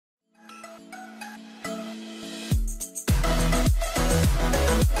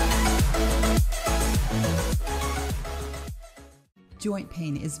Joint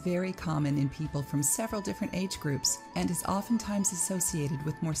pain is very common in people from several different age groups and is oftentimes associated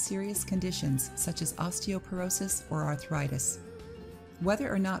with more serious conditions such as osteoporosis or arthritis.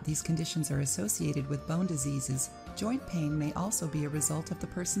 Whether or not these conditions are associated with bone diseases, joint pain may also be a result of the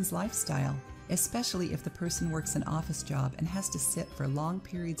person's lifestyle, especially if the person works an office job and has to sit for long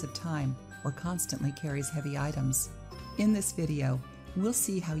periods of time or constantly carries heavy items. In this video, we'll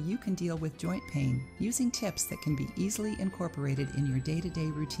see how you can deal with joint pain using tips that can be easily incorporated in your day-to-day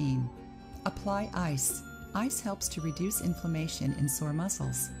routine. Apply ice. Ice helps to reduce inflammation in sore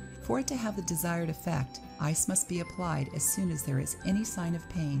muscles. For it to have the desired effect, ice must be applied as soon as there is any sign of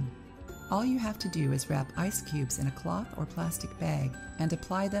pain. All you have to do is wrap ice cubes in a cloth or plastic bag and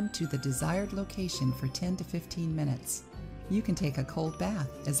apply them to the desired location for 10 to 15 minutes. You can take a cold bath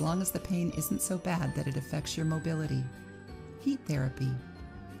as long as the pain isn't so bad that it affects your mobility. Heat therapy.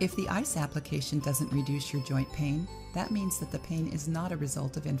 If the ice application doesn't reduce your joint pain, that means that the pain is not a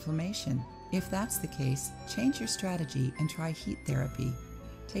result of inflammation. If that's the case, change your strategy and try heat therapy.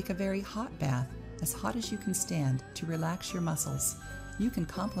 Take a very hot bath, as hot as you can stand, to relax your muscles. You can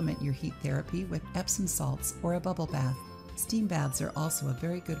complement your heat therapy with Epsom salts or a bubble bath. Steam baths are also a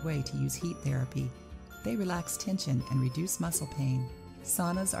very good way to use heat therapy. They relax tension and reduce muscle pain.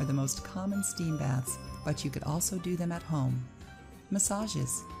 Saunas are the most common steam baths, but you could also do them at home.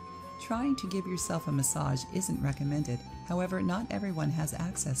 Massages. Trying to give yourself a massage isn't recommended. However, not everyone has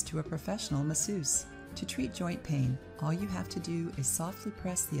access to a professional masseuse. To treat joint pain, all you have to do is softly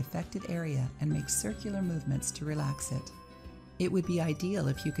press the affected area and make circular movements to relax it. It would be ideal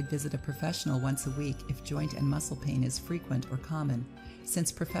if you could visit a professional once a week if joint and muscle pain is frequent or common,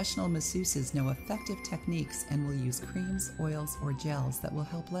 since professional masseuses know effective techniques and will use creams, oils, or gels that will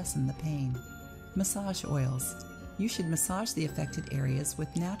help lessen the pain. Massage oils. You should massage the affected areas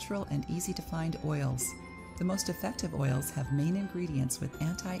with natural and easy-to-find oils. The most effective oils have main ingredients with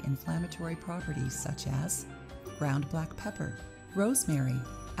anti-inflammatory properties such as ground black pepper, rosemary,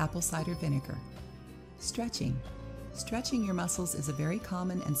 apple cider vinegar. Stretching. Stretching your muscles is a very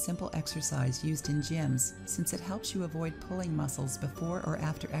common and simple exercise used in gyms since it helps you avoid pulling muscles before or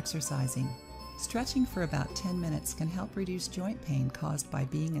after exercising. Stretching for about 10 minutes can help reduce joint pain caused by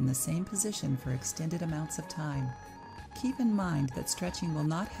being in the same position for extended amounts of time. Keep in mind that stretching will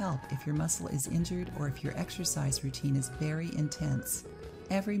not help if your muscle is injured or if your exercise routine is very intense.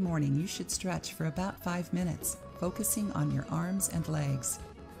 Every morning you should stretch for about 5 minutes, focusing on your arms and legs.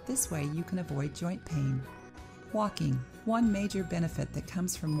 This way you can avoid joint pain. Walking. One major benefit that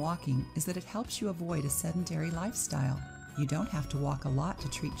comes from walking is that it helps you avoid a sedentary lifestyle. You don't have to walk a lot to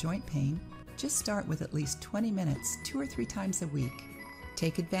treat joint pain. Just start with at least 20 minutes, 2 or 3 times a week.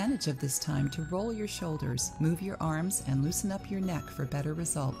 Take advantage of this time to roll your shoulders, move your arms, and loosen up your neck for better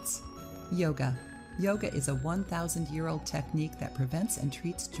results. Yoga. Yoga is a 1,000-year-old technique that prevents and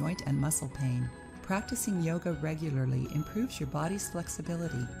treats joint and muscle pain. Practicing yoga regularly improves your body's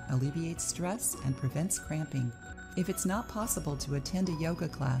flexibility, alleviates stress, and prevents cramping. If it's not possible to attend a yoga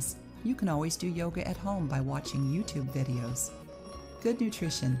class, you can always do yoga at home by watching YouTube videos. Good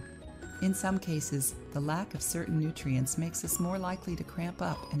nutrition. In some cases, the lack of certain nutrients makes us more likely to cramp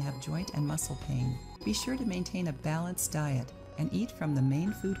up and have joint and muscle pain. Be sure to maintain a balanced diet and eat from the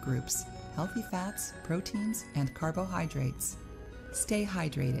main food groups: healthy fats, proteins, and carbohydrates. Stay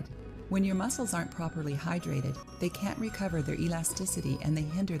hydrated. When your muscles aren't properly hydrated, they can't recover their elasticity and they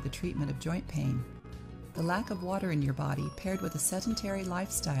hinder the treatment of joint pain. The lack of water in your body paired with a sedentary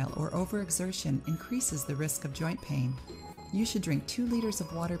lifestyle or overexertion increases the risk of joint pain. You should drink 2 liters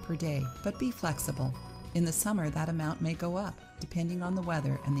of water per day, but be flexible. In the summer, that amount may go up, depending on the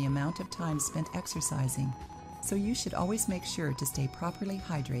weather and the amount of time spent exercising. So you should always make sure to stay properly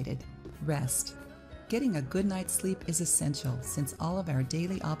hydrated. Rest. Getting a good night's sleep is essential since all of our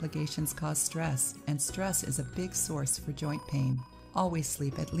daily obligations cause stress, and stress is a big source for joint pain. Always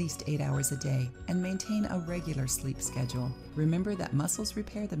sleep at least 8 hours a day and maintain a regular sleep schedule. Remember that muscles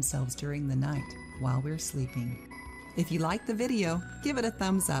repair themselves during the night while we're sleeping. If you liked the video, give it a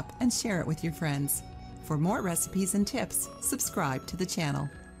thumbs up and share it with your friends. For more recipes and tips, subscribe to the channel.